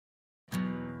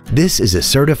This is a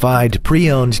certified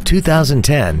pre-owned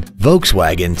 2010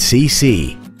 Volkswagen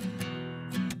CC.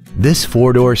 This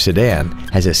four-door sedan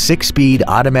has a 6-speed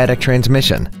automatic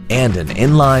transmission and an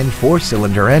inline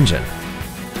 4-cylinder engine.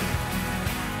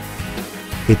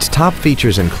 Its top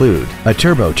features include a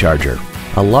turbocharger,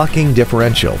 a locking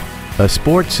differential, a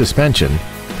sport suspension,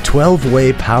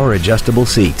 12-way power adjustable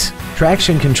seats,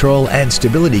 traction control and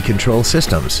stability control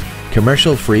systems,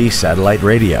 commercial-free satellite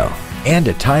radio, and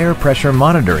a tire pressure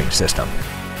monitoring system.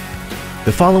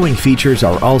 The following features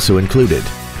are also included: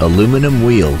 aluminum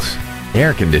wheels,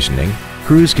 air conditioning,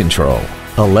 cruise control,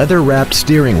 a leather-wrapped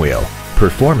steering wheel,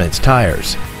 performance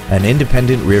tires, an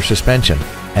independent rear suspension,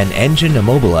 an engine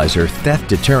immobilizer theft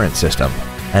deterrent system,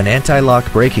 an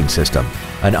anti-lock braking system,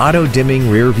 an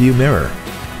auto-dimming rear-view mirror,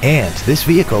 and this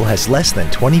vehicle has less than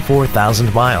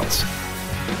 24,000 miles.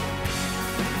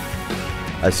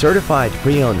 A certified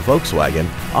pre-owned Volkswagen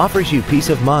offers you peace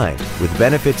of mind with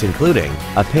benefits including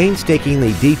a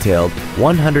painstakingly detailed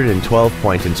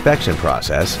 112-point inspection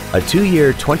process, a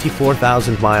 2-year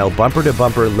 24,000-mile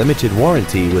bumper-to-bumper limited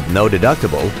warranty with no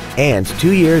deductible, and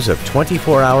 2 years of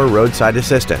 24-hour roadside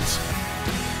assistance.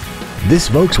 This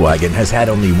Volkswagen has had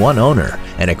only one owner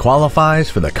and it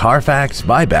qualifies for the Carfax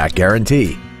buyback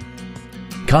guarantee.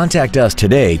 Contact us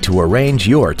today to arrange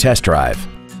your test drive.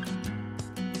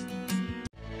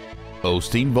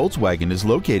 Osteen Volkswagen is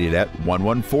located at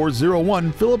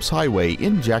 11401 Phillips Highway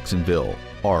in Jacksonville.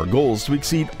 Our goal is to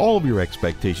exceed all of your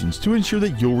expectations to ensure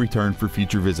that you'll return for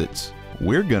future visits.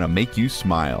 We're gonna make you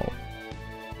smile.